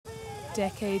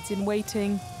Decades in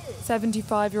waiting,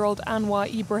 75-year-old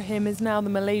Anwar Ibrahim is now the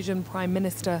Malaysian Prime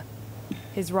Minister.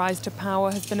 His rise to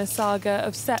power has been a saga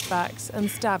of setbacks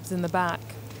and stabs in the back.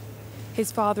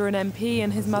 His father an MP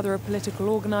and his mother a political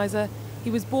organiser, he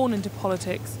was born into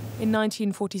politics in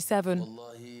 1947.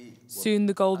 Soon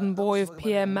the golden boy of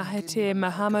PM Mahathir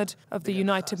Mohamad of the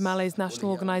United Malays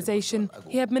National Organisation,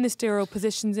 he had ministerial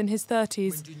positions in his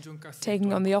 30s,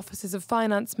 taking on the offices of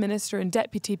Finance Minister and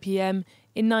Deputy PM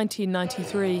in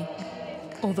 1993.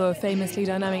 Although a famously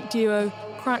dynamic duo,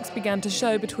 cracks began to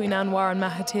show between Anwar and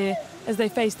Mahathir as they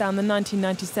faced down the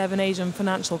 1997 Asian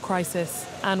financial crisis.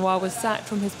 Anwar was sacked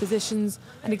from his positions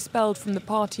and expelled from the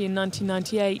party in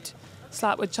 1998,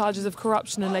 slapped with charges of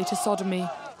corruption and later sodomy.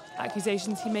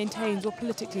 Accusations he maintains were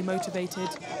politically motivated.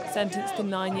 Sentenced to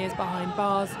 9 years behind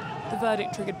bars, the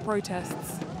verdict triggered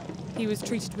protests. He was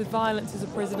treated with violence as a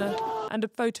prisoner, and a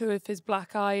photo of his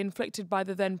black eye inflicted by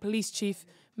the then police chief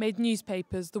made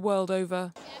newspapers the world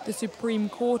over. The Supreme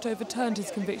Court overturned his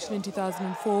conviction in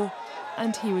 2004,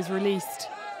 and he was released.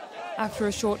 After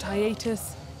a short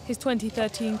hiatus, his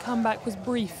 2013 comeback was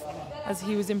brief, as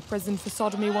he was imprisoned for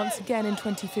sodomy once again in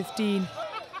 2015,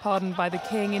 pardoned by the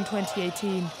King in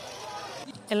 2018.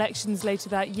 Elections later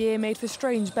that year made for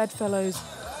strange bedfellows.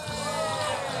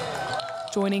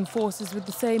 Joining forces with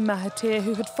the same Mahathir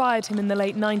who had fired him in the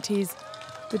late 90s,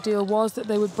 the deal was that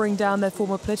they would bring down their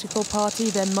former political party,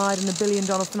 then mired in a $1 billion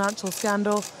financial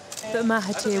scandal, that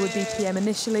Mahathir would be PM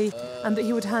initially and that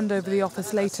he would hand over the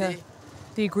office later.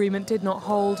 The agreement did not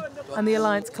hold, and the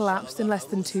alliance collapsed in less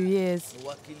than 2 years.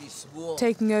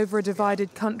 Taking over a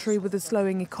divided country with a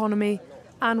slowing economy,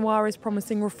 Anwar is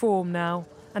promising reform now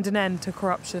and an end to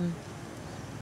corruption.